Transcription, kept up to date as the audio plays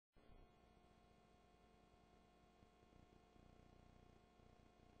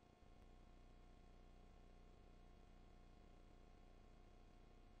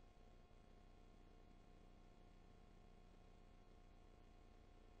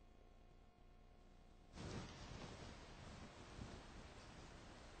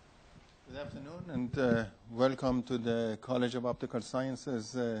afternoon, and welcome to the College of Optical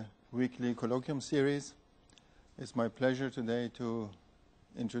Sciences weekly colloquium series. It's my pleasure today to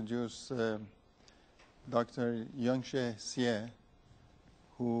introduce Dr. Yung-Chieh Hsieh,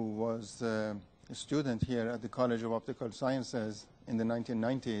 who was a student here at the College of Optical Sciences in the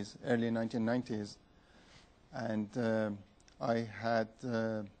 1990s, early 1990s. And I had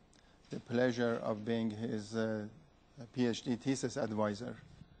the pleasure of being his PhD thesis advisor.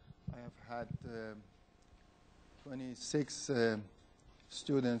 I have had 26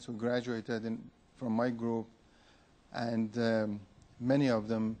 students who graduated from my group, and many of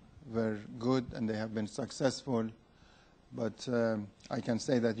them were good and they have been successful. But I can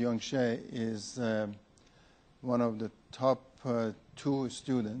say that Yung-Chieh is one of the top 2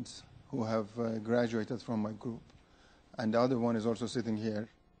 students who have graduated from my group. And the other one is also sitting here,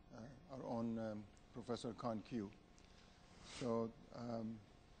 our own Professor Khan Q. So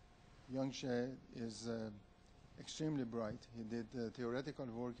Yung-Chieh is extremely bright. He did theoretical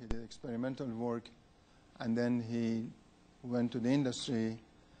work, he did experimental work, and then he went to the industry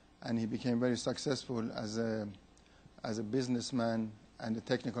and he became very successful as a businessman and a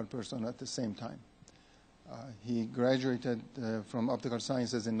technical person at the same time. He graduated from optical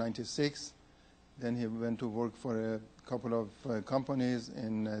sciences in '96. Then he went to work for a couple of companies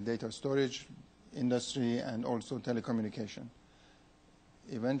in data storage industry and also telecommunication.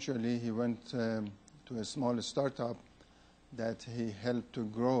 Eventually, he went to a small startup that he helped to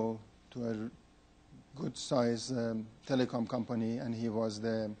grow to a good-sized telecom company, and he was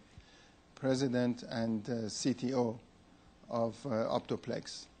the president and CTO of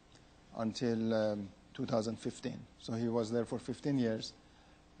Optoplex until 2015. So he was there for 15 years.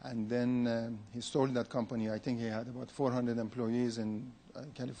 And then he sold that company. I think he had about 400 employees in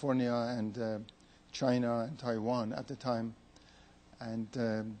California and China and Taiwan at the time. And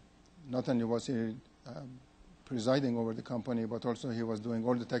not only was he presiding over the company, but also he was doing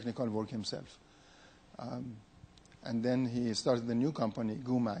all the technical work himself. And then he started a new company,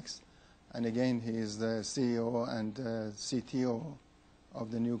 Goumax. And again, he is the CEO and CTO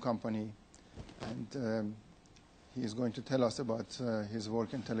of the new company. And he is going to tell us about his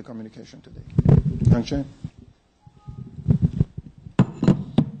work in telecommunication today. Yung-Chieh?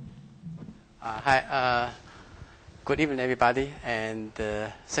 Hi. Good evening, everybody, and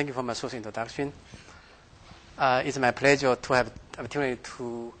thank you for my short introduction. It's my pleasure to have the opportunity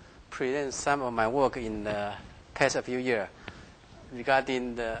to present some of my work in the past few years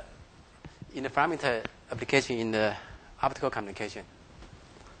regarding the interferometer application in the optical communication.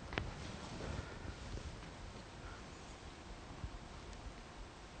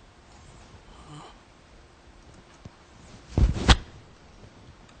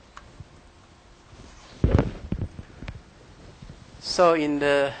 So in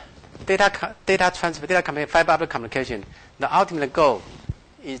the data transfer, fiber optic communication, the ultimate goal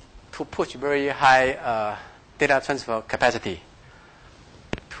is to push very high data transfer capacity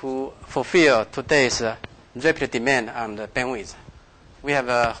to fulfill today's rapid demand on the bandwidth. We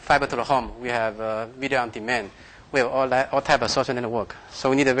have fiber to the home, we have video on demand, we have all type of social network. So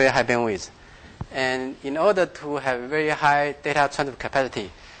we need a very high bandwidth. And in order to have very high data transfer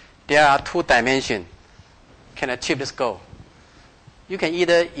capacity, there are 2 dimensions can achieve this goal. You can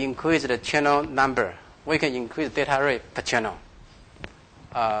either increase the channel number or you can increase the data rate per channel.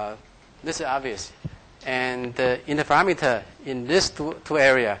 This is obvious. And the interferometer in these two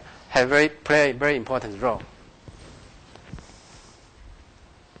areas play a very important role.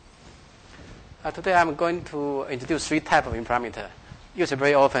 Today I'm going to introduce 3 types of interferometer used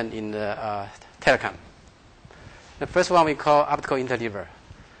very often in the telecom. The first one we call optical interleaver.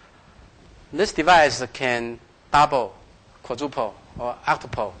 This device can double, quadruple, or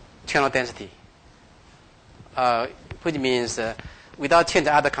octuple channel density, which means without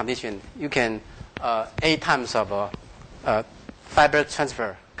changing other conditions, you can 8 times of fiber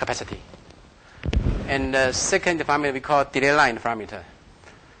transfer capacity. And the second interferometer we call delay line interferometer.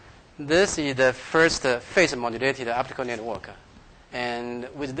 This is the first phase modulated optical network. And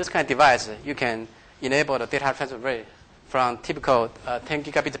with this kind of device, you can enable the data transfer rate from typical 10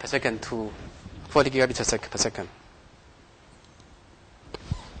 gigabits per second to 40 gigabits per second.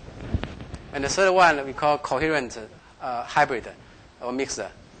 And the third one we call coherent hybrid or mixer.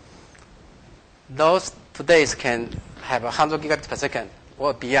 Those today can have 100 gigabits per second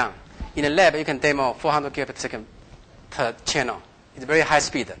or beyond. In the lab, you can demo 400 gigabits per second per channel. It's very high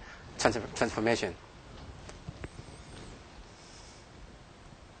speed transformation.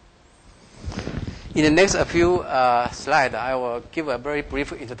 In the next few slides, I will give a very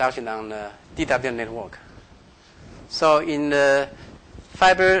brief introduction on the DWDM network. So in the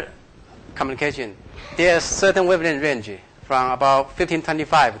fiber communication, there's certain wavelength range from about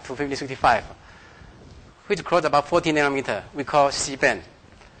 1525 to 1565, which cross about 14 nanometer. We call C-band.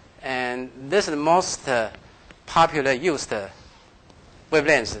 And this is the most popular used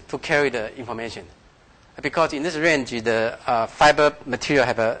wavelengths to carry the information. Because in this range, the fiber material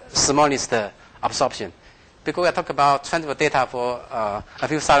have a smallest absorption. Because we are talking about transfer data for a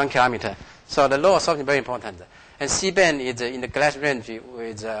few thousand kilometers. So the low absorption is very important. And C-band is in the glass range.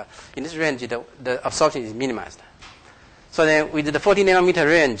 With, in this range, the absorption is minimized. So then with the 14 nanometer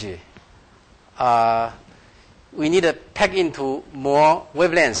range, we need to pack into more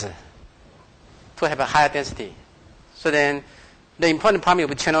wavelengths to have a higher density. So then the important parameter will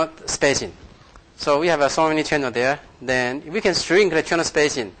be channel spacing. So we have so many channels there. Then if we can shrink the channel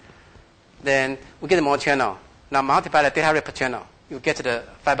spacing, then we get more channel. Now multiply the data rate per channel. You get the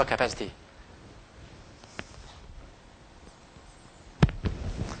fiber capacity.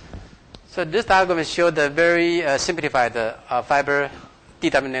 So this diagram shows the very simplified fiber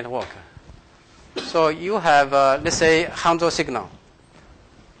DWDM network. So you have, let's say, 100 signal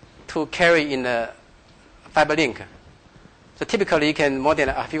to carry in a fiber link. So typically, you can more than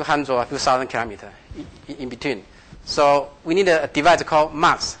a few hundred or a few thousand kilometers in between. So we need a device called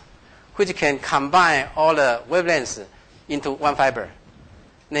MUX, which can combine all the wavelengths into one fiber.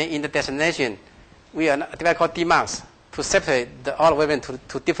 Then in the destination, we have a device called DMUX to separate all the wavelengths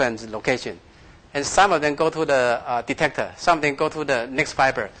to different locations. And some of them go to the detector. Some of them go to the next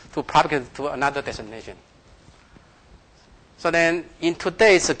fiber to propagate to another destination. So then in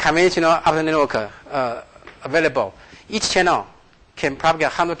today's conventional optical network available, each channel can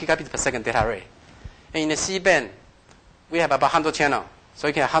propagate 100 gigabits per second data rate. And in the C-band, we have about 100 channels. So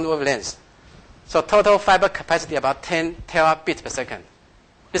you can have 100 wavelengths. So total fiber capacity about 10 terabits per second.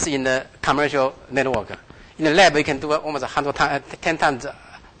 This is in the commercial network. In the lab, we can do almost 10 times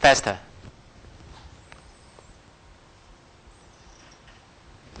faster.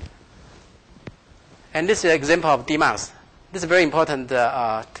 And this is an example of DMUX. This is very important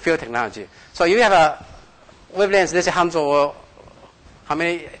field technology. So if you have a wavelength, let's say 100 or how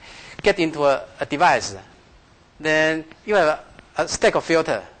many, get into a device, then you have a stack of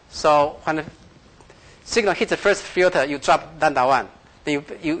filter. So when the signal hits the first filter, you drop lambda 1. Then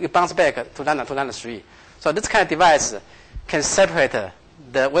you bounce back to lambda 3. So this kind of device can separate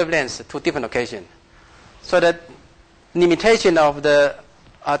the wavelengths to different locations. So the limitation of the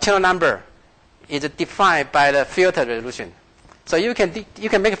channel number is defined by the filter resolution. So you can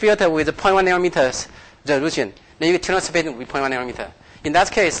make a filter with 0.1 nanometers resolution. Then your channel spacing will be 0.1 nanometer. In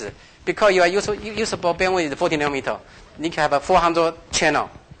that case, because your usable bandwidth is 14 nanometer, you can have a 400 channel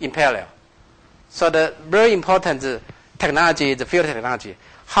in parallel. So the very important technology is the filter technology.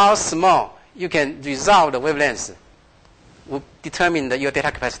 How small you can resolve the wavelengths will determine your data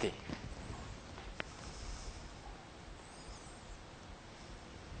capacity.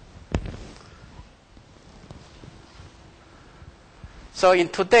 So in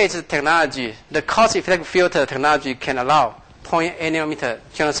today's technology, the cost-effective filter technology can allow 0.8 nanometer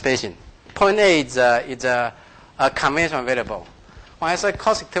channel spacing. 0.8 is a conventional available. When I say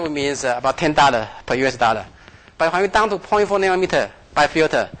cost-effective, means about $10 per US dollar. But when you down to 0.4 nanometer by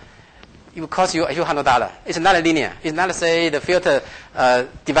filter, it will cost you a few $100. It's not linear. It's not, say, the filter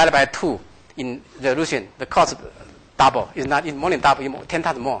divided by 2 in resolution. The cost double. It's not. It's more than double. 10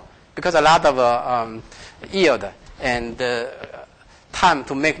 times more. Because a lot of yield and time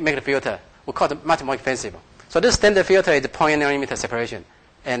to make the filter will cost much more expensive. So this standard filter is 0.8 nanometer separation.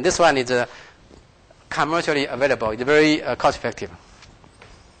 And this one is commercially available. It's very cost-effective.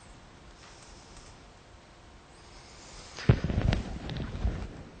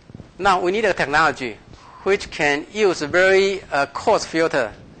 Now we need a technology which can use a very coarse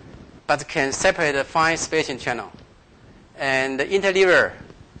filter but can separate the fine spacing channel. And the interleaver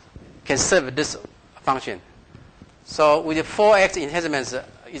can serve this function. So with the 4x enhancements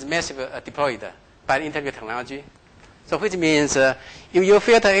is massively deployed by the interleaver technology. So which means if your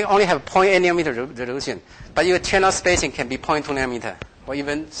filter only have 0.8 nanometer resolution, but your channel spacing can be 0.2 nanometer or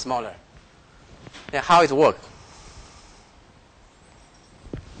even smaller. Then how it works?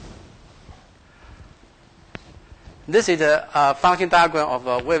 This is a function diagram of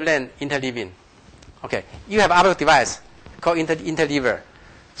a wavelength interleaving. Okay, you have optical device called interleaver.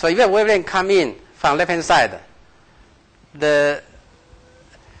 So if you have wavelength come in from left-hand side, the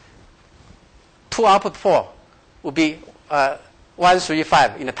 2 output port will be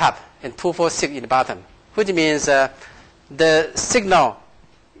 135 in the top and 246 in the bottom, which means the signal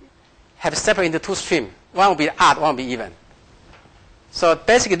have separate into 2 streams. One will be odd, one will be even. So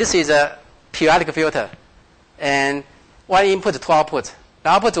basically, this is a periodic filter, and one input, 2 outputs. The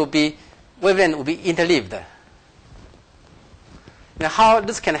output will be wavelength will be interleaved. Now, how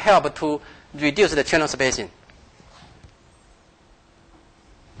this can help to reduce the channel spacing?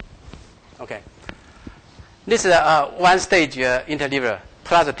 Okay. This is a one-stage interleaver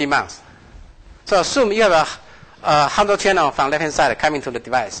plus the Goumax. So assume you have a 100 channel from left-hand side coming to the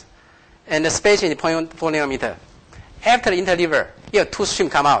device, and the spacing is 0.4 nanometer. After the interleaver, you have two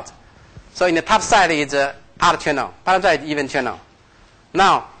streams come out. So in the top side is odd channel, bottom side is even channel.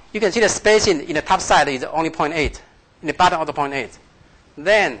 Now, you can see the spacing in the top side is only 0.8, in the bottom also 0.8.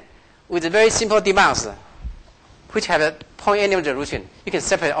 Then, with a very simple Goumax, which have a 0.8 nanometer resolution, you can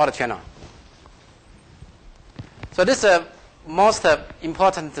separate all the channel. So this is the most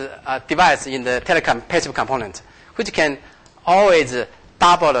important device in the telecom passive component, which can always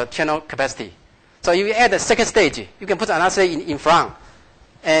double the channel capacity. So if you add the second stage, you can put another stage in front,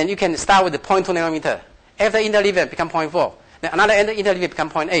 and you can start with the 0.2 nanometer. After interleaving, become 0.4. Then another interleaving become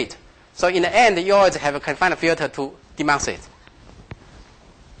 0.8. So in the end, you always have a confined filter to Goumax it.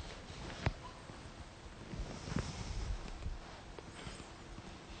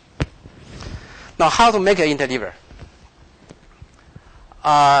 Now, how to make an interleaver?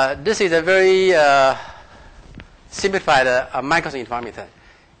 This is a very simplified micro-interferometer.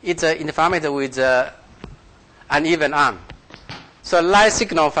 It's an interferometer with uneven arm. So light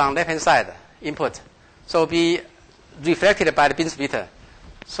signal from left-hand side input, so be reflected by the beam splitter.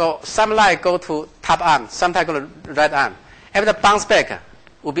 So some light go to top arm, sometimes go to right arm. After bounce back,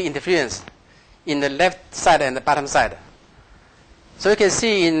 will be interference in the left side and the bottom side. So you can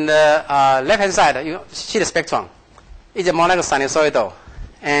see in the left-hand side, you see the spectrum. It's more like a sinusoidal.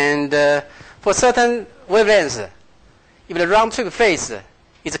 And for certain wavelengths, if the round trip phase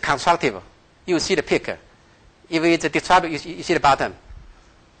is constructive, you will see the peak. If it's disruptive, you see the bottom.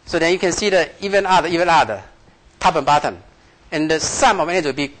 So then you can see the even odd, top and bottom. And the sum of energy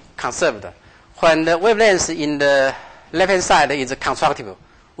will be conserved. When the wavelength in the left-hand side is constructive,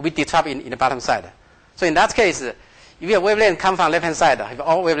 will be disruptive in the bottom side. So in that case, if you have wavelength come from left-hand side, have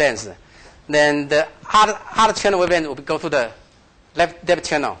all wavelengths, then the other channel wavelength will go to the left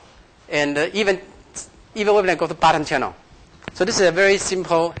channel. And even wavelength go to bottom channel. So this is a very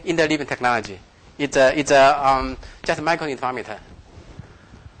simple interleaving technology. It's just a micro-interferometer.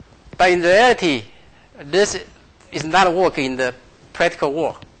 But in reality, this is not working in the practical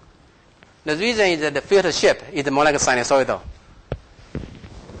work. The reason is that the filter shape is more like a sinusoidal.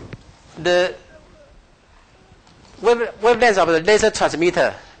 The wavelength of the laser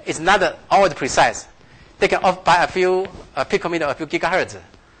transmitter is not always precise. They can off by a few picometer, a few gigahertz.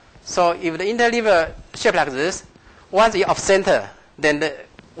 So if the interleaver shape like this, once it's off center, then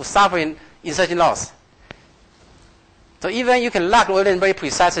will suffer insertion loss. So even you can lock the wavelength very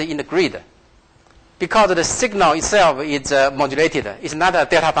precisely in the grid, because the signal itself is modulated. It's not a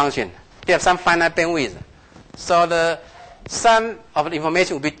delta function. They have some finite bandwidth. So the sum of the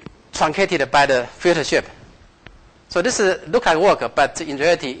information will be truncated by the filter shape. So this look like work, but in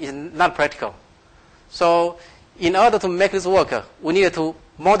reality is not practical. So in order to make this work, we need to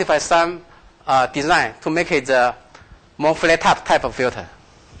modify some design to make it a more flat top type of filter.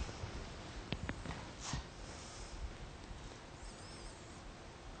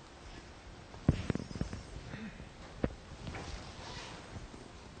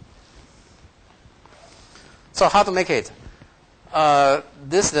 So how to make it?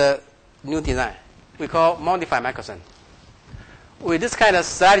 This is the new design. We call modified microsun. With this kind of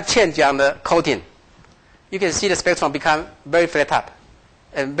slight change on the coating, you can see the spectrum become very flat top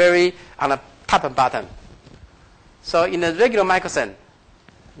and very on the top and bottom. So in the regular microsun,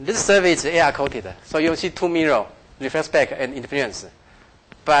 this surface is AR coated. So you'll see two mirrors, reflex back and interference.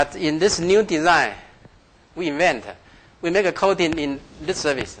 But in this new design, we make a coating in this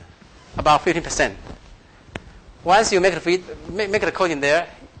surface, about 15%. Once you make the coating there,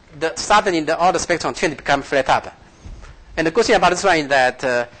 suddenly all the spectrum change become flat top. And the good thing about this one is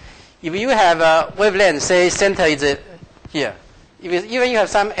that if you have a wavelength, say center is here, even you have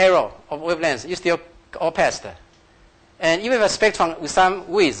some error of wavelength, you still all passed. And even if a spectrum with some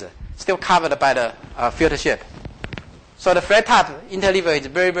width, still covered by the filter shape. So the flat top interleaver is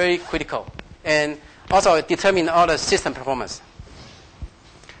very, very critical, and also determine all the system performance.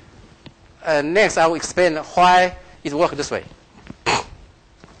 Next, I will explain why it works this way.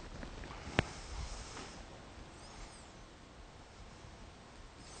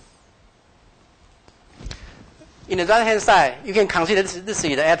 In the right-hand side, you can consider this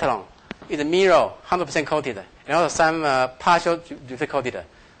is the echelon. It's a mirror, 100% coated, and also some partial reflex coated.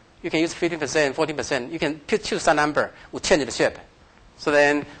 You can use 15%, 14%. You can choose some number, will change the shape. So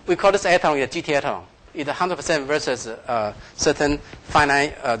then we call this echelon a GT echelon. It's 100% versus certain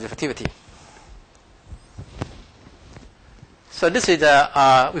finite reflectivity. So this is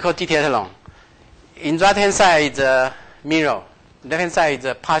we call GT echelon. In right hand side is a mirror. Left hand side is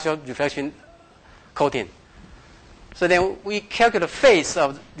a partial reflection coating. So then we calculate the phase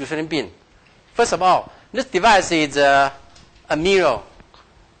of the reflecting beam. First of all, this device is a mirror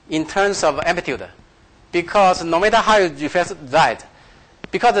in terms of amplitude, because no matter how you reflect light,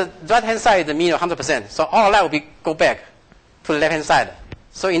 because the right hand side is the mirror 100%, so all light will go back to the left hand side.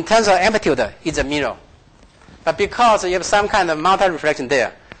 So in terms of amplitude, it's a mirror. But because you have some kind of multi-reflection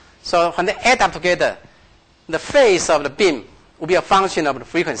there, so when they add up together, the phase of the beam will be a function of the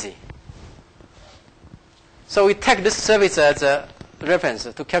frequency. So we take this surface as a reference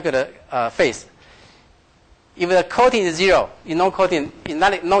to calculate phase. If the coating is 0, no coating,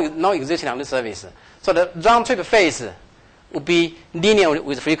 no existing on this surface. So the round trip phase will be linear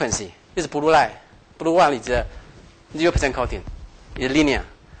with frequency. This is blue light. Blue one is 0% coating. It's linear.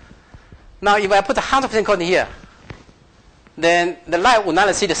 Now if I put 100% coating here, then the light will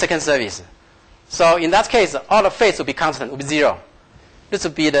not see the second surface. So in that case, all the phase will be constant, will be 0. This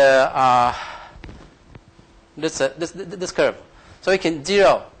will be the this curve. So you can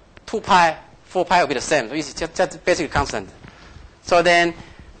 0, 2 pi, 4 pi will be the same. So it's just basically constant. So then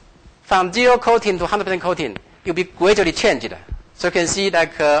from 0 coating to 100% coating, it will be gradually changed. So you can see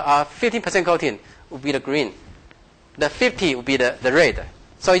like 15% coating will be the green. The 50 will be the red.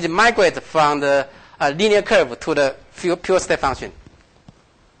 So it migrates from the linear curve to the pure step function.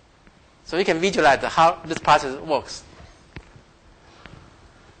 So you can visualize how this process works.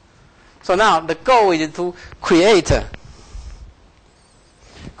 So now the goal is to create a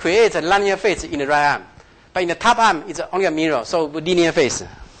linear phase in the right arm. But in the top arm, it's only a mirror, so linear phase.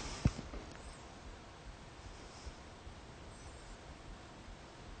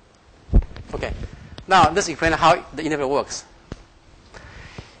 Okay. Now let's explain how the interval works.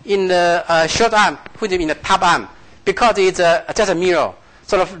 In the short arm, which is in the top arm, because it's just a mirror,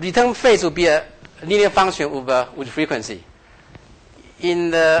 so the return phase will be a linear function with frequency. In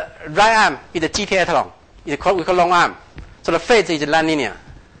the right arm, it's a GT echelon. We call long arm. So the phase is nonlinear.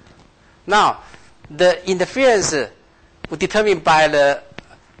 Now, the interference will be determined by the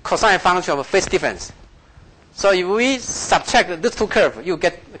cosine function of phase difference. So if we subtract these two curves, you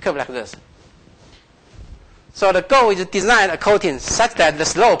get a curve like this. So the goal is to design a coating such that the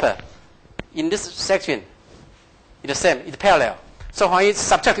slope in this section is the same, it's parallel. So when you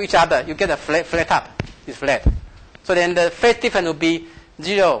subtract each other, you get a flat top. It's flat. So then the phase difference will be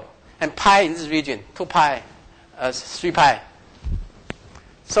 0 and pi in this region, 2 pi, 3 pi.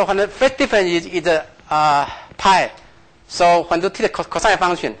 So when the phase difference is pi, so when you take the cosine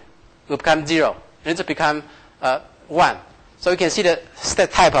function, it will become 0. And it will become 1. So you can see the step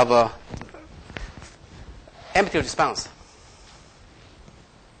type of amplitude response.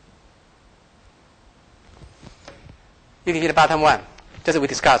 You can see the bottom one, just as we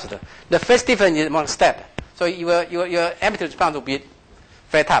discussed. The phase difference is more step. So your amplitude response will be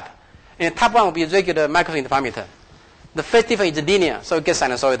flat top. And the top one will be regular micro-interferometer. The phase difference is linear, so it gets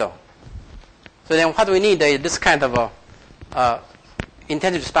sinusoidal. So then what we need is this kind of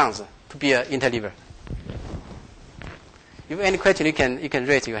intensity response to be an interleaver. If you have any question, you can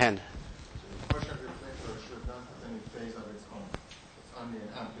raise your hand. The partial reflector should not have any phase of its own. It's only an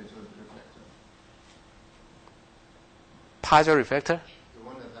amplitude reflector. Partial reflector? The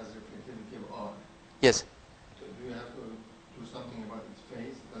one that has reflectivity of R. Yes. So do you have to do something about its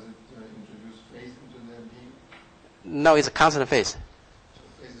phase? Does it introduce phase into the beam? No, it's a constant phase. So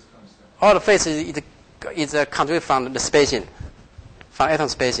phase is constant. All the phase is contributed from the spacing, from atom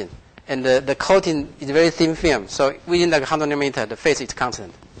spacing. And the coating is very thin film, so within like 100 nanometer, the phase is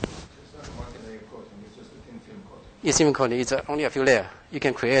constant. So it's not a multi-layer coating, it's just a thin film coating. It's thin coating, it's only a few layers. You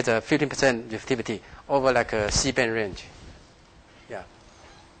can create a 15% reflectivity over like a C-band range. Yeah.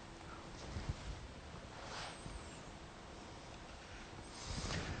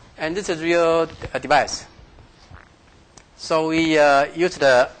 And this is real device. So we use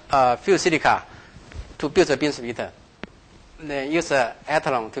the fused silica to build the beam splitter. Then use the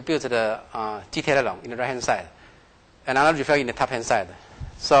echelon to build the GT echelon in the right hand side, and another reflector in the top hand side.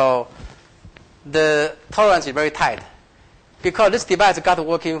 So the tolerance is very tight because this device got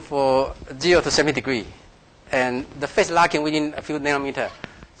working for 0 to 70 degrees, and the phase locking within a few nanometers.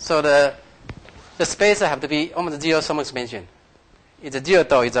 So the spacer have to be almost 0 thermal expansion. It's a 0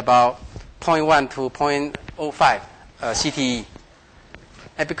 though, it's about 0.1 to 0.05 CTE.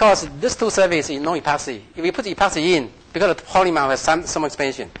 And because these two surfaces is no epoxy, if we put epoxy in, because the polymer has some thermal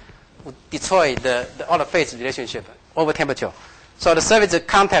expansion, will destroy all the phase relationship over temperature. So the surface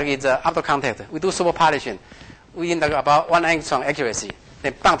contact is after contact. We do super polishing within like about 1 angstrom accuracy.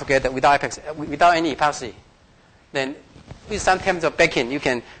 Then bond together without any epoxy. Then with some temperature backing, you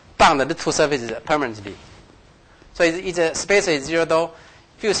can bond the two surfaces permanently. So it's a spacer is 0 dou.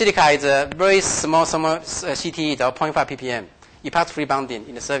 Pure silica is a very small CT, it's 0.5 ppm. Epoxy-free bonding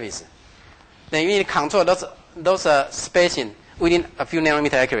in the surface. Then you need to control those spacing within a few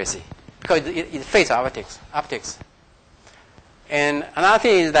nanometer accuracy because it fades optics. And another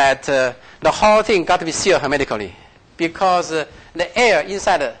thing is that the whole thing got to be sealed hermetically because the air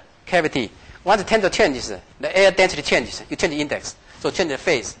inside the cavity, once the temperature changes, the air density changes. You change the index, so change the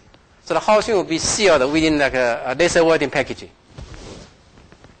phase. So the whole thing will be sealed within like a laser welding package.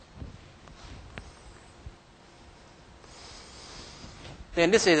 Then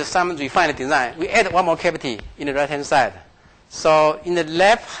this is some refined design. We add one more cavity in the right-hand side. So in the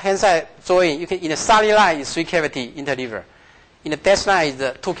left-hand side drawing, you can in the solid line is 3 cavity interleaver. In the dashed line is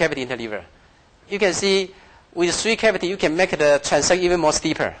the 2 cavity interleaver. You can see with 3 cavity, you can make the transaction even more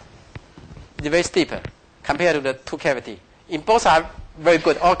steeper. It's very steep compared to the 2 cavity. In both are very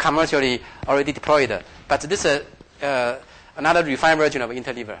good, all commercially already deployed. But this is another refined version of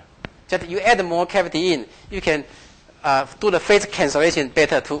interleaver. Just you add more cavity in, you can do the phase cancellation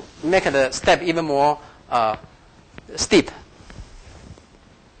better to make the step even more steep.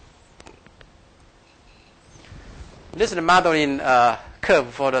 This is the modeling curve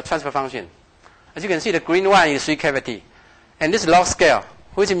for the transfer function. As you can see, the green one is 3 cavity. And this is log scale,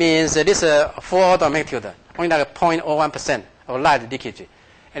 which means this is 4 order of magnitude, only like 0.01% of light leakage.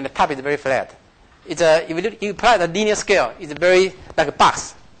 And the top is very flat. It's if you apply the linear scale, it's very like a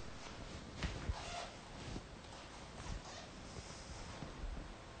box.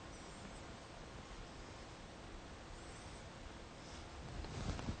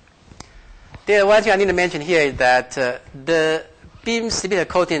 The one thing I need to mention here is that the beam splitter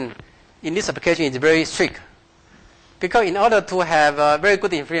coating in this application is very strict. Because in order to have very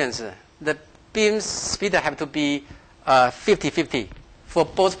good influence, the beam splitter have to be 50-50 for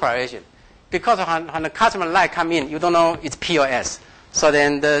both polarization. Because when the customer light come in, you don't know it's P or S. So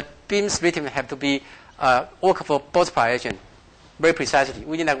then the beam splitting have to be work for both polarization very precisely,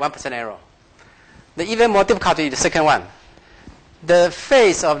 within like 1% error. The even more difficult is the second one. The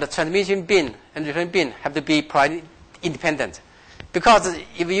phase of the transmission beam and reflection beam have to be polarity independent. Because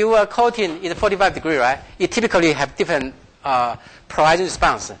if you are coating in 45 degree, right, you typically have different polarization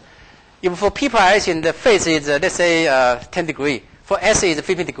response. If for P polarization, the phase is, let's say, 10 degree. For S is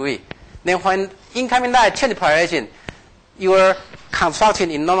 15 degree. Then when incoming light change polarization, your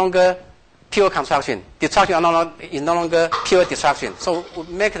construction is no longer pure construction. Destruction is no longer pure destruction. So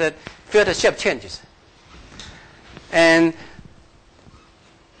we make the filter shape changes. And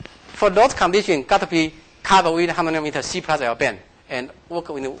for those conditions, got to be covered with 100 nanometer C plus L band and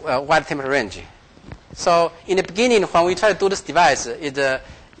work in a wide temperature range. So in the beginning, when we try to do this device,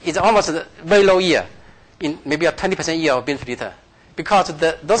 it's almost very low yield, in maybe a 20% yield of beam splitter, because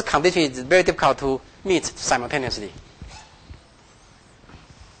those conditions is very difficult to meet simultaneously.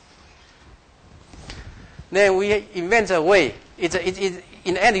 Then we invent a way. In the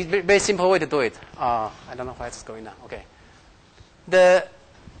end, it's a very simple way to do it. I don't know why it's going on. Okay.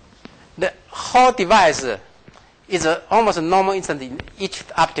 The whole device is almost a normal instant in each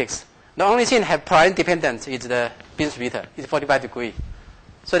optics. The only thing have polarity dependence is the beam splitter. It's 45 degree.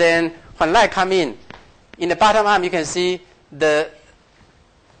 So then when light come in the bottom arm, you can see the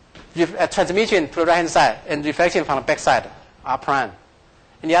transmission to the right hand side and reflection from the back side are prime.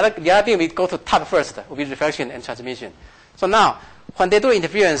 And the other thing we go to top first will be reflection and transmission. So now when they do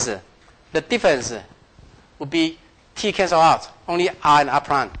interference, the difference will be T cancel out, only R and R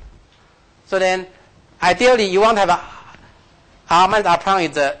prime. So then, ideally, you want to have R minus R prime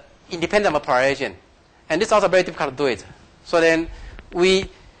is independent of polarization. And this is also very difficult to do it. So then, we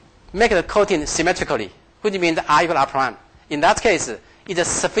make the coating symmetrically, which means R equal R prime. In that case, it's a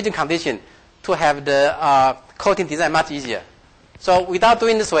sufficient condition to have the coating design much easier. So without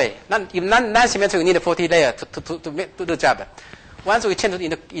doing this way, if non-symmetric, you need a 40 layer to do the job. Once we change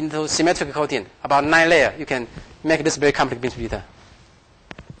it into symmetric coating, about 9 layers, you can make this very complex beam splitter.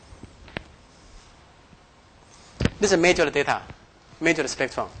 This is measure the data, measure the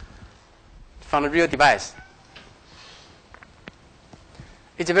spectrum from the real device.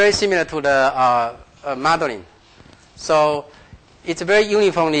 It's very similar to the modeling. So it's very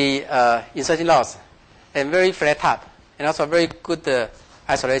uniformly insertion loss and very flat top, and also very good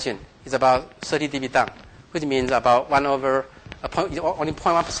isolation. It's about 30 dB down, which means about 1 over only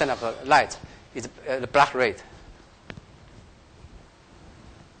 0.1% of the light is the black rate.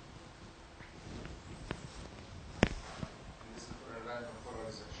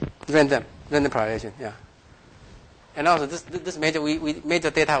 Random polarization, yeah. And also this measure, we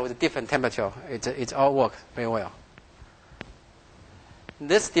measure data with different temperature. It's all works very well.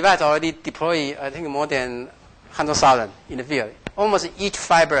 This device already deployed, I think, more than 100,000 in the field. Almost each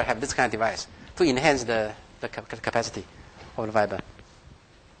fiber have this kind of device to enhance the capacity of the fiber.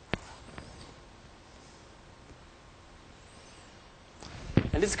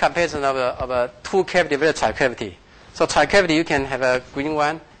 And this comparison of a two-cavity versus tri-cavity. So tri-cavity, you can have a green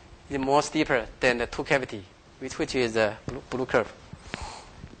one, is more steeper than the two-cavity, which is the blue curve.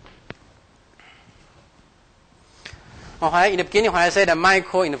 In the beginning, when I said a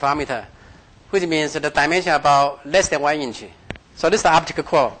micro-interferometer, which means the dimension about less than 1 inch. So this is the optical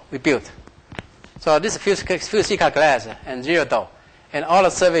core we built. So this is physical glass and 0 dot, and all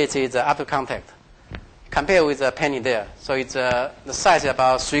the surface is optical contact. Compared with the penny there, so it's the size is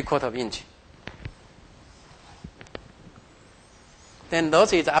about 3/4 inch. Then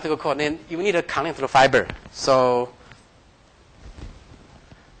those is the optical core. Then you need to connect to the fiber. So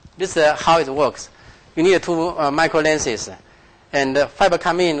this is how it works. You need two micro lenses, and the fiber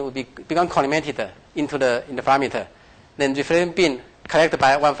come in will become collimated into the interferometer. Then reflecting beam collected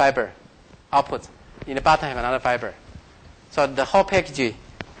by one fiber, output. In the bottom have another fiber. So the whole package,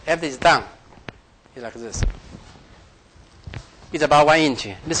 after it's done, is like this. It's about 1 inch.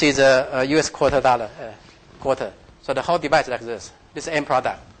 This is a US quarter. So the whole device is like this. This is end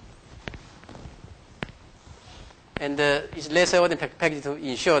product. And it's laser welded package to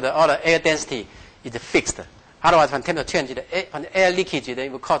ensure that all the air density is fixed. Otherwise, when temperature change, when the air leakage, then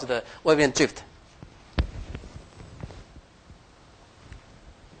it will cause the wavelength drift.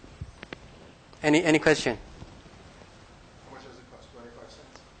 Any question? How much does it cost? 25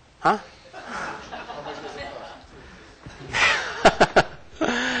 cents? Huh? How much does it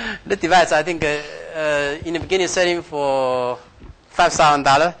cost? The device, I think, in the beginning selling for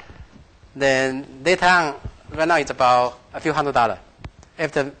 $5,000. Then later on, right now it's about a few $100.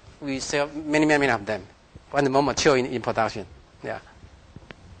 After we sell many of them, when the more mature in production. Yeah.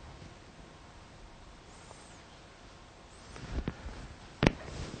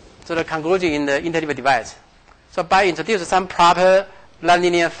 So the conclusion in the interleaved device. So by introducing some proper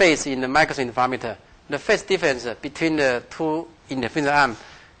nonlinear phase in the micro-interferometer, the phase difference between the two interference arms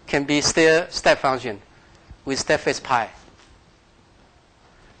can be still step function with step phase pi.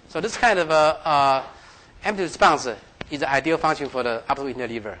 So this kind of amplitude response is the ideal function for the optical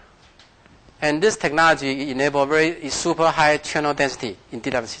interleaver. And this technology enables very super high channel density in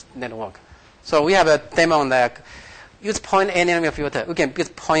DWDM network. So we have a demo that use 0.8 nanometer filter. We can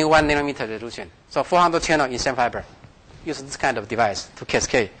build 0.1 nanometer resolution. So 400 channel in same fiber. Use this kind of device to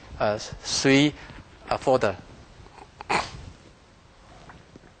cascade 3 folder.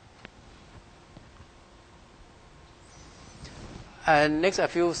 Next, a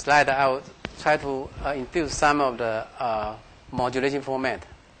few slides, I will try to introduce some of the modulation format.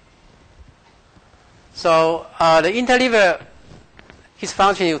 So the interleaver, his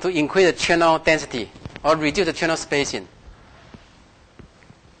function is to increase the channel density or reduce the channel spacing.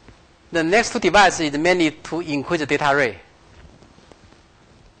 The next two devices is mainly to increase the data rate.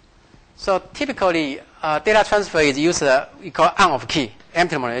 So typically, data transfer is used we call on-off key,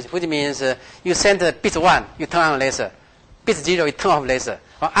 empty modulation, which means you send bit 1, you turn on laser. Bit 0, you turn off laser.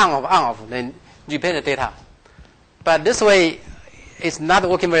 Or on-off, then repeat the data. But this way, it's not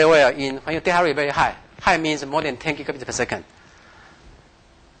working very well when your data rate is very high. High means more than 10 gigabits per second.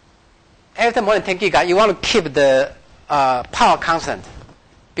 After more than 10 gigabits, you want to keep the power constant.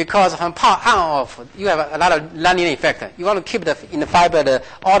 Because when power on-off, you have a lot of nonlinear effect. You want to keep in the fiber,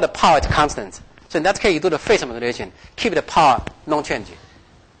 all the power is constant. So in that case, you do the phase modulation. Keep the power non-changing.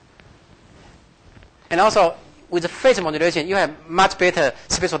 And also, with the phase modulation, you have much better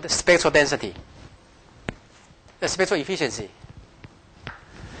spectral density, the spectral efficiency.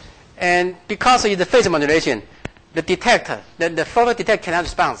 And because of the phase modulation, the detector, the photo detector cannot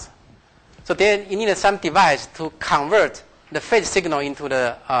respond. So then you need some device to convert the phase signal into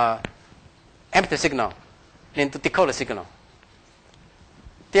the amplitude signal, and to decode the signal.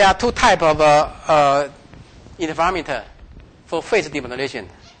 There are two types of interferometer for phase demodulation.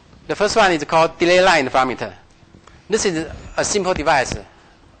 The first one is called delay line interferometer. This is a simple device.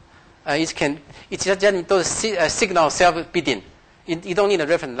 It just does signal self-bidding. You don't need a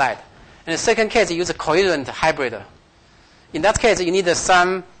reference light. And the second case, you use a coherent hybrid. In that case, you need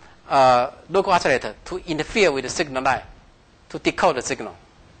some local oscillator to interfere with the signal light to decode the signal.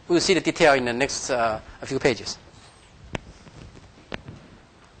 We will see the detail in the next a few pages.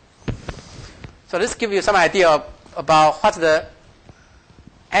 So this gives you some idea about what's the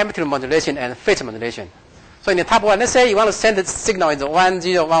amplitude modulation and phase modulation. So in the top one, let's say you want to send the signal is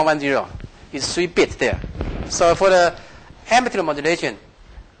 10110. It's 3 bits there. So for the amplitude modulation,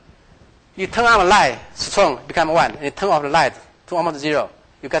 you turn on the light strong, become 1, and you turn off the light to almost 0.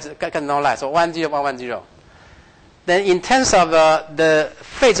 You get no light. So 1, 0, 1, 1, 0. Then in terms of the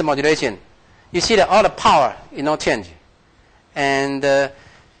phase modulation, you see that all the power is no change. And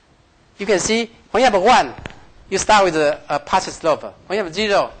you can see when you have a 1, you start with a positive slope. When you have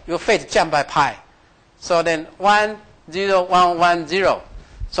 0, your phase jump by pi. So then 1, 0, 1, 1, 0.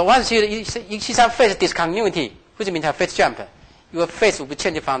 So once you see some phase discontinuity, which means a phase jump, your phase will be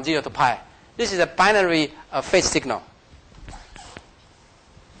changing from 0 to pi. This is a binary phase signal.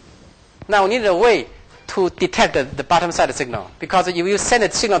 Now we need a way to detect the bottom side signal, because if you send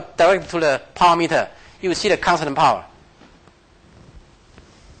a signal directly to the power meter, you will see the constant power.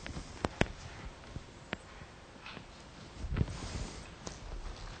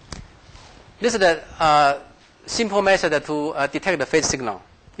 This is the simple method to detect the phase signal.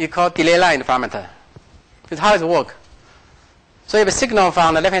 You call delay line interferometer. This is how it works. So if a signal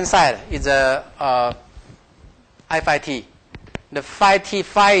from the left-hand side is I phi t. The phi t,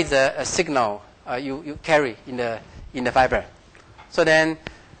 phi is a signal you carry in the fiber. So then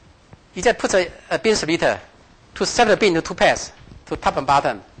you just put a beam splitter to separate the beam into two paths, to top and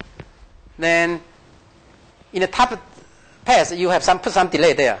bottom. Then in the top path you have put some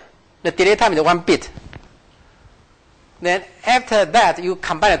delay there. The delay time is 1 bit. Then after that you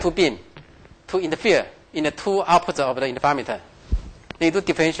combine the two beams to interfere in the two outputs of the interferometer. Then you do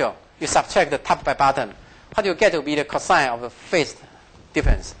differential. You subtract the top by bottom. What you get will be the cosine of the phase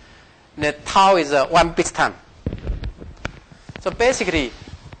difference. The tau is 1 bit time. So basically,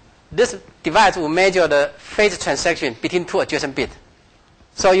 this device will measure the phase transaction between two adjacent bits.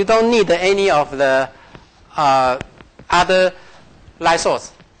 So you don't need any of the other light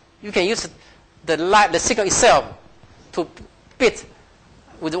source. You can use the signal itself to bit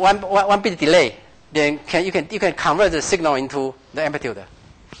with one bit delay. Then you can convert the signal into the amplitude.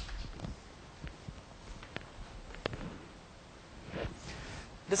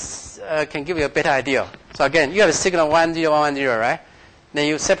 This can give you a better idea. So again, you have a signal 1, 0, 1, 1, 0, right? Then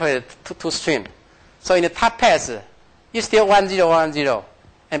you separate two streams. So in the top pass, you still 1, 0, 1, 0,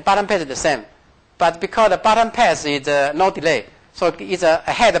 and bottom pass is the same. But because the bottom pass is no delay, so it's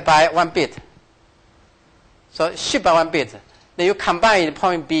ahead by 1 bit. So shift by 1 bit. Then you combine in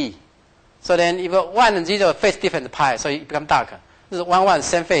point B. So then if 1 and 0 phase difference pi, so it becomes dark. This is 1, 1,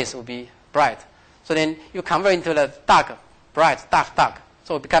 same phase will be bright. So then you convert into the dark, bright, dark, dark.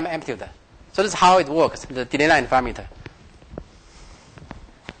 So it becomes amplitude. So this is how it works, the delay line interferometer.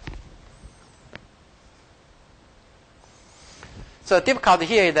 So the difficulty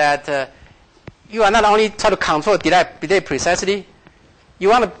here is that you are not only trying to control delay precisely, you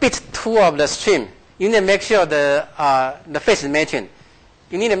want to bit two of the stream. You need to make sure the phase is matching.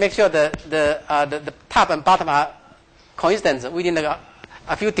 You need to make sure the top and bottom are coincident within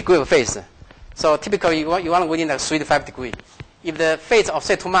a few degrees of phase. So typically you want within like 3 to 5 degrees. If the phase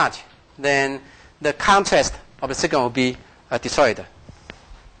offset too much, then the contrast of the signal will be destroyed.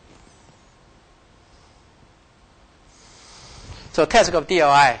 So test of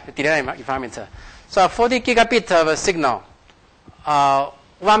DLI, the delay line interferometer. So 40 gigabit of a signal,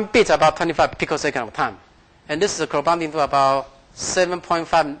 1 bit about 25 picosecond of time. And this is corresponding to about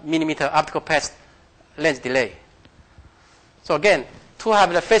 7.5 millimeter optical path length delay. So again, to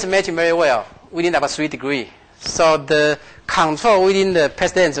have the phase matching very well, we need about 3 degrees. So the control within the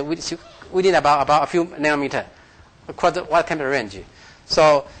path length within about a few nanometers across the wide temperature range.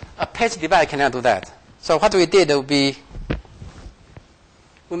 So a patch device cannot do that. So what we did would be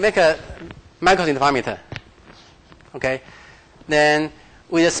we make a micro-interferometer. Okay, then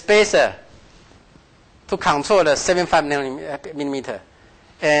with a spacer to control the 75 millimeter,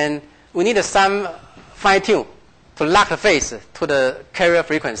 and we need some fine tune to lock the phase to the carrier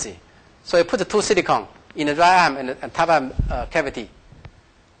frequency. So we put the two silicon in the right arm and top arm cavity.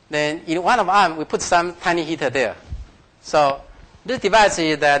 Then in one of the arm we put some tiny heater there. So this device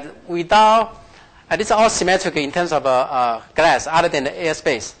is that without this is all symmetric in terms of glass, other than the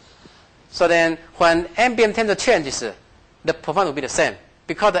airspace. So then when ambient temperature changes, the performance will be the same,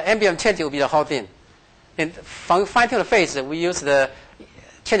 because the ambient change will be the whole thing. And for fine-tune the phase, we use change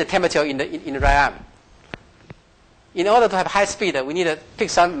the temperature in the right arm. In order to have high speed, we need to pick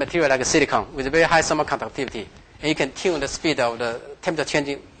some material like a silicon with a very high thermal conductivity, and you can tune the speed of the temperature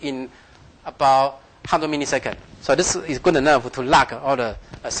changing in about 100 milliseconds. So this is good enough to lock all the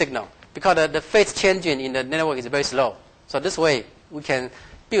signal, because the phase changing in the network is very slow. So this way we can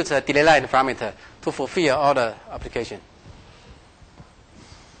build a delay line interferometer to fulfill all the application.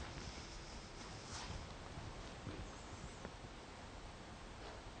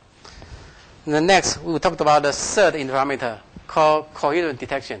 And then next, we talked about the third interferometer called coherent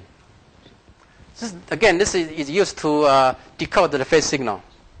detection. This is used to decode the phase signal.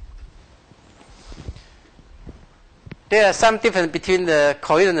 There are some difference between the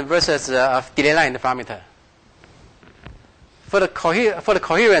coherent versus delay line interferometer. For the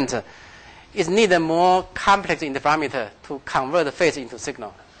coherent, it needs a more complex interferometer to convert the phase into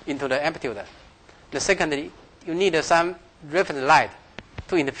signal, into the amplitude. The second, you need some reference light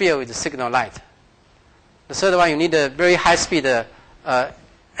to interfere with the signal light. The third one, you need a very high-speed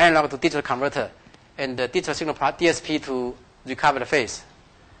analog to digital converter and the digital signal DSP to recover the phase.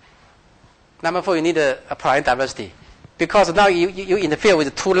 Number 4, you need a polarity diversity. Because now you interfere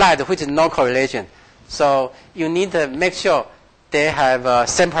with two lights, which is no correlation. So you need to make sure they have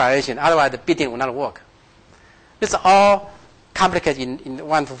same polarization. Otherwise, the bidding will not work. This is all complicated in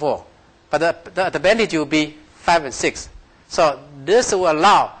 1 to 4. But the advantage will be 5 and 6. So this will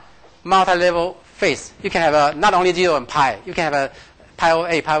allow multi-level phase. You can have not only 0 and pi. You can have a pi over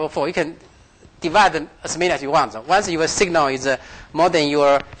 8, pi over 4. You can divide them as many as you want. Once your signal is more than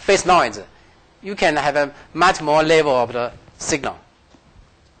your phase noise, you can have a much more level of the signal.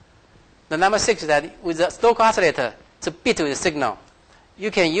 The number 6 is that with the local oscillator to beat with the signal, you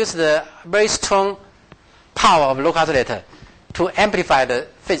can use the very strong power of local oscillator to amplify the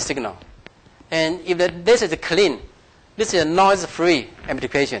phase signal. And if this is clean, this is a noise-free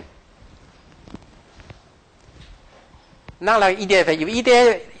amplification. Not like EDFA.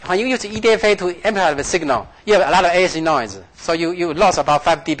 When you use EDFA to amplify the signal, you have a lot of AC noise. So you lost about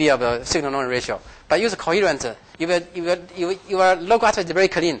 5 dB of signal noise ratio. But use coherent, if your local oscillator is very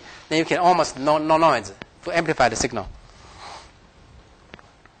clean, then you can almost no noise to amplify the signal.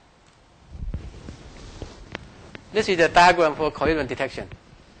 This is the diagram for coherent detection.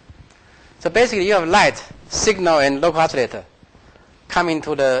 So basically, you have light, signal, and local oscillator coming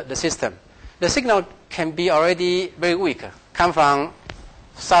to the system. The signal can be already very weak, come from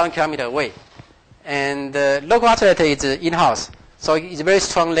 1,000 kilometers away. And the local oscillator is in-house, so it's a very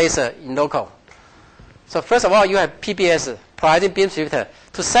strong laser in local. So first of all, you have PBS, polarizing beam splitter,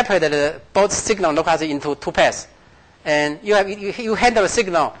 to separate both signal and local oscillator into two paths. And you handle the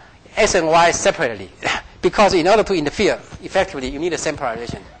signal X and Y separately, because in order to interfere effectively, you need the same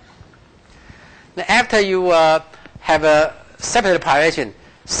polarization. Then after you have a separate polarization,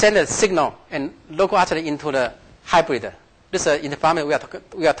 send the signal and local oscillator into the hybrid. This is interferometer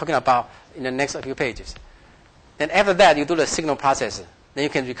we are talking about in the next few pages. Then after that, you do the signal process. Then you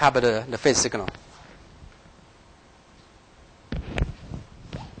can recover the phase signal.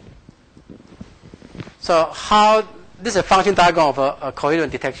 So this is a function diagram of a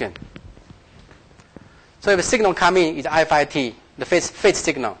coherent detection. So if a signal coming is I phi t, the phase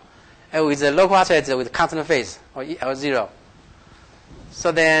signal, and with the local oscillator with constant phase, or L0.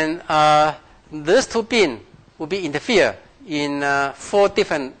 So then these two beams will be interfere in 4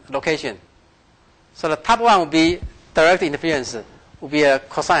 different locations. So the top one will be direct interference, will be a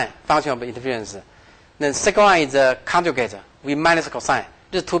cosine function of interference. Then second one is a conjugate, with minus cosine.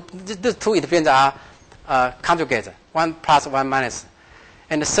 These two interferences are conjugate, 1 plus 1 minus.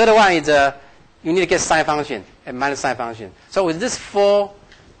 And the third one is you need to get sine function and minus sine function. So with this 4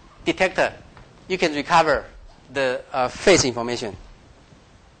 detector, you can recover the phase information.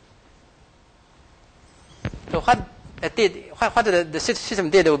 So what the system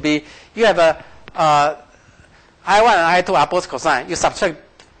did would be, you have I1 and I2 are both cosine. You subtract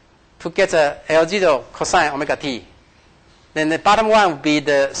to get a L0 cosine omega t. Then the bottom one would be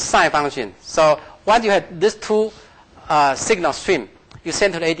the sine function. So once you have these two signal stream, you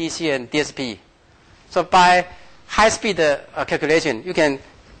send to the ADC and DSP. So by high-speed calculation, you can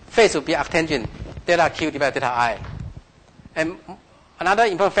phase will be arctangent delta Q divided delta I. And another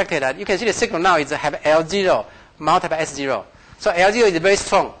important factor that you can see the signal now is have L0 multiplied by S0. So L0 is very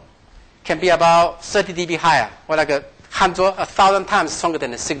strong, can be about 30 dB higher, or like 1,000 times stronger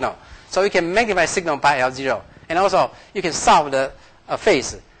than the signal. So you can magnify signal by L0. And also, you can solve the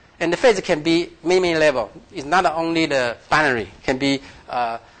phase. And the phase can be many level. It's not only the binary. It can be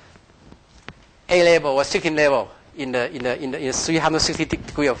A level or 16 level in the 360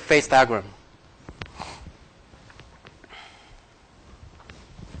 degree of phase diagram.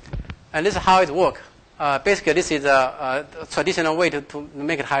 And this is how it works. Basically, this is a traditional way to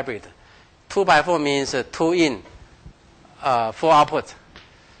make it hybrid. 2x4 means 2 in, 4 output.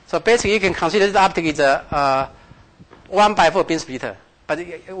 So basically, you can consider this optic is a 1x4 beam splitter, but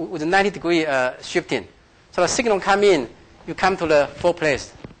with a 90-degree shifting. So the signal come in, you come to the 4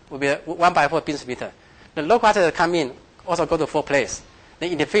 place, will be a 1x4 beam splitter. The local oscillator come in, also go to 4 place.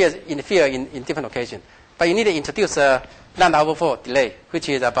 They interfere in different locations. But you need to introduce a lambda over 4 delay, which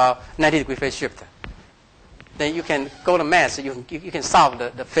is about 90-degree phase shift. Then you can go to mass, you can solve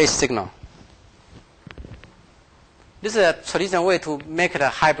the phase signal. This is a traditional way to make it a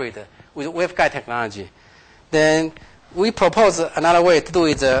hybrid with waveguide technology. Then we propose another way to do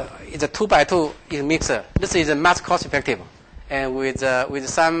it. It's a 2x2 mixer. This is much cost effective, and with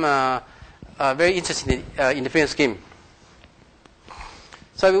some very interesting interference scheme.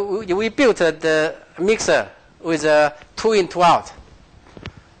 So we built the mixer with 2 in, 2 out.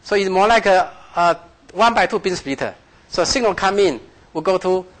 So it's more like a 1x2 beam splitter. So signal come in will go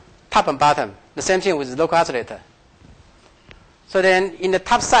to top and bottom. The same thing with the local oscillator. So then in the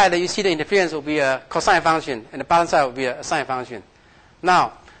top side, you see the interference will be a cosine function, and the bottom side will be a sine function.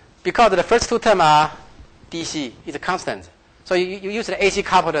 Now, because the first two terms are DC, it's a constant. So you use the AC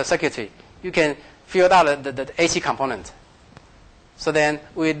coupled circuitry. You can fill out the AC component. So then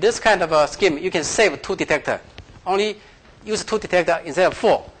with this kind of a scheme, you can save 2 detectors. Only use 2 detectors instead of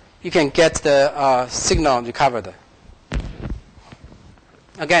 4. You can get the signal recovered.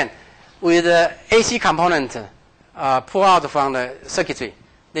 Again, with the AC component pull out from the circuitry,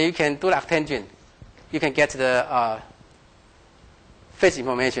 then you can do the arctangent. You can get the phase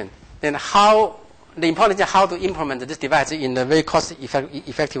information. Then the important thing is how to implement this device in a very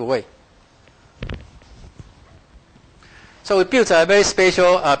cost-effective way. So we built a very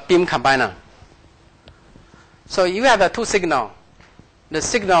special beam combiner. So you have 2 signals. The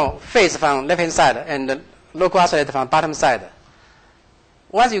signal phase from left-hand side and the local oscillator from bottom side.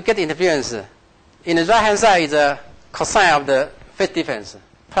 Once you get interference, in the right-hand side is a cosine of the phase difference,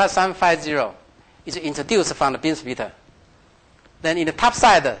 plus 750 is introduced from the beam splitter. Then in the top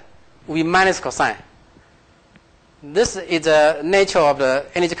side, we minus cosine. This is the nature of the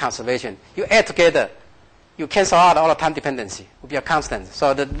energy conservation. You add together, you cancel out all the time dependency. It will be a constant.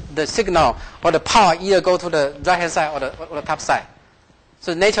 So the signal or the power either go to the right-hand side or the top side.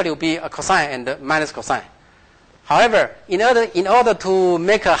 So naturally it will be a cosine and minus cosine. However, in order to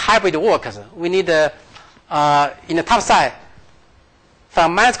make a hybrid work, we need in the top side,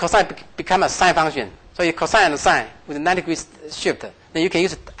 from minus cosine become a sine function. So you cosine and sine with a 90-degree shift. Then you can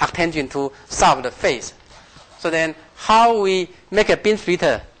use arctangent to solve the phase. So then how we make a beam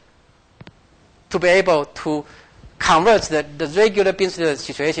splitter to be able to convert the regular beam splitter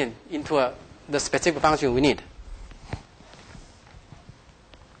situation into the specific function we need.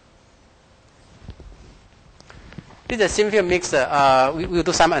 This is a simple mixer. We will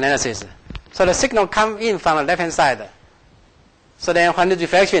do some analysis. So the signal comes in from the left-hand side. So then when the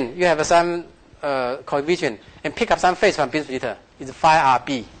reflection, you have some coefficient and pick up some phase from beam splitter. It's phi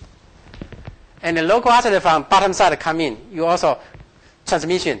RB. And the local oscillator from bottom side come in. You also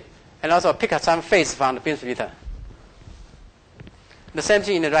transmission and also pick up some phase from the beam splitter. The same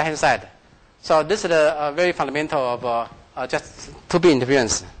thing in the right-hand side. So this is the very fundamental of just 2-bit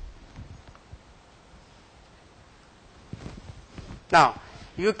interference. Now,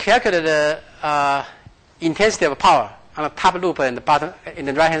 you calculate the intensity of power on the top loop and the bottom in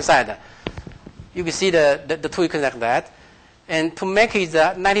the right-hand side. You can see the 2 equations like that. And to make it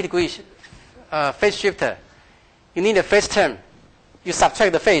a 90-degree phase shifter, you need a phase term. You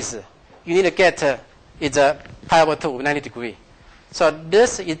subtract the phase. You need to get it's a pi over 2 with 90 degree. So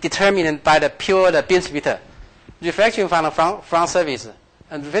this is determined by the pure beam splitter. Reflection from the front surface,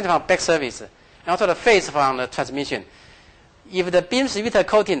 and reflection from back surface, and also the phase from the transmission. If the beam splitter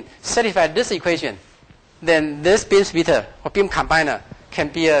coating satisfies this equation, then this beam splitter or beam combiner can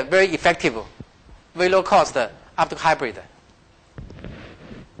be a very effective, very low cost optical hybrid.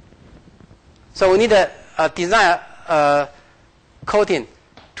 So we need a design coating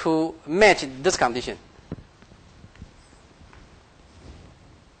to match this condition.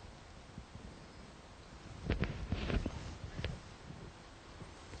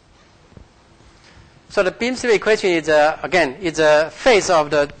 So the beam splitter equation is again is a phase of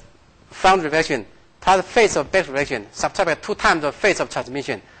the front reflection plus phase of back reflection subtract 2 times the phase of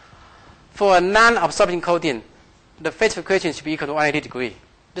transmission. For a non-absorbing coating, the phase equation should be equal to 180 degrees.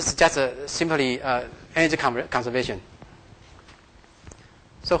 This is just simply energy conservation.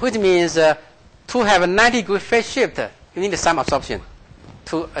 So which means to have a 90-degree phase shift, you need some absorption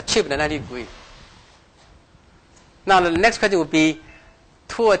to achieve the 90 degree. Now the next question would be,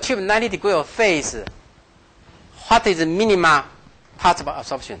 to achieve 90 degree of phase, what is the minimum possible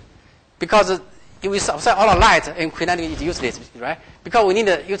absorption? Because if we absorb all the light and create 90 is useless, right? Because we need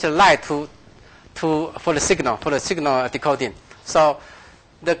to use the light for the signal decoding. So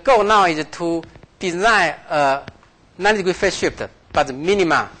the goal now is to design a 90-degree phase shift, but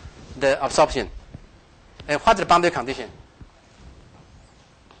minimize the absorption. And what's the boundary condition?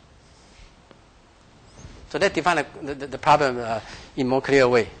 So that defines the problem in more clear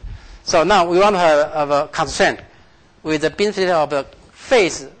way. So now we want to have a constraint with the beam splitter of the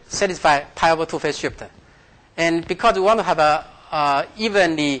phase satisfy pi over 2 phase shift. And because we want to have a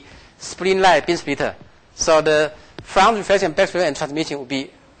evenly split-like beam splitter, so the front reflection, back reflection, and transmission will be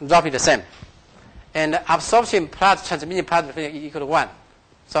roughly the same. And absorption plus transmission plus reflection is equal to 1.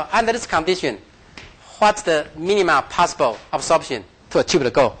 So under this condition, what's the minimum possible absorption to achieve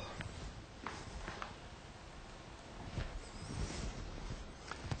the goal?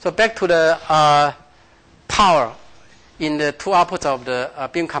 So back to the power in the two outputs of the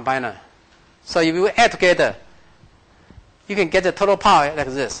beam combiner. So if you add together, you can get the total power like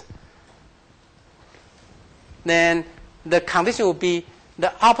this. Then the condition will be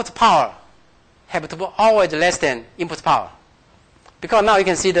the output power have to be always less than input power. Because now you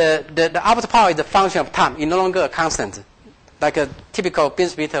can see the output power is a function of time. It's no longer a constant, like a typical beam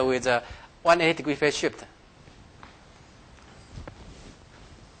splitter with a 180-degree phase shift.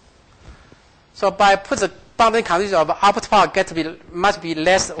 So by putting the boundary condition of output power must be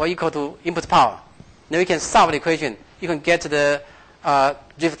less or equal to input power, then we can solve the equation. You can get the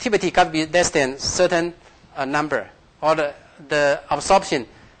reflectivity got to be less than certain number, or the absorption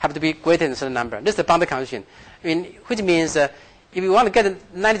have to be greater than a certain number. This is the boundary condition, which means if you want to get a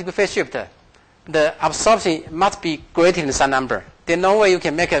 90-degree phase shift, the absorption must be greater than some number. There's no way you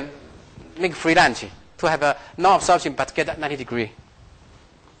can make free lunch to have a no absorption but get 90 degree.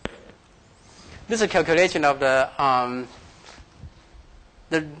 This is a calculation of the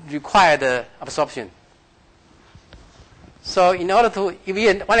required absorption. So in order to, if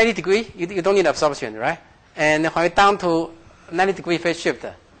you're 180 degree, you don't need absorption, right? And when you're down to 90 degree phase shift,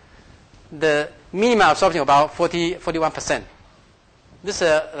 the minimum absorption is about 41%. This is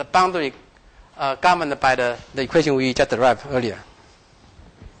a boundary governed by the equation we just derived earlier.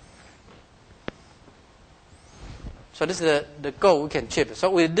 So this is the goal we can achieve. So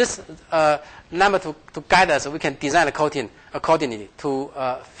with this number to guide us, we can design the coating accordingly to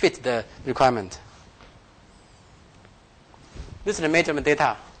fit the requirement. This is the measurement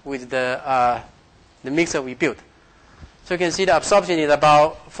data with the mixer we built. So you can see the absorption is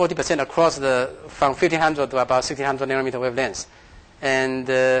about 40% across from 1500 to about 1600 nanometer wavelengths. And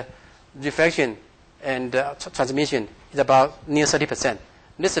the reflection and transmission is about near 30%.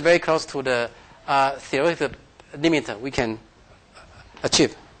 This is very close to the theoretical limit we can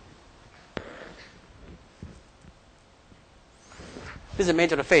achieve. This is a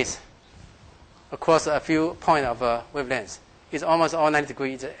major phase across a few points of wavelengths. It's almost all 90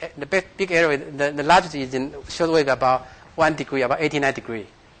 degrees. The big area, the largest is in short wave about 1 degree, about 89 degrees.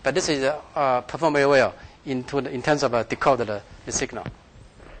 But this is performed very well in terms of decode the signal.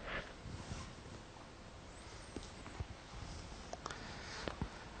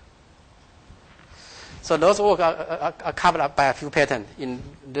 So those work are covered up by a few patents in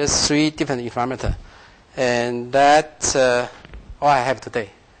these 3 different interferometers. And that's all I have today.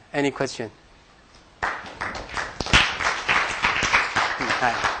 Any question?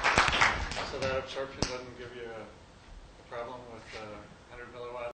 Hi.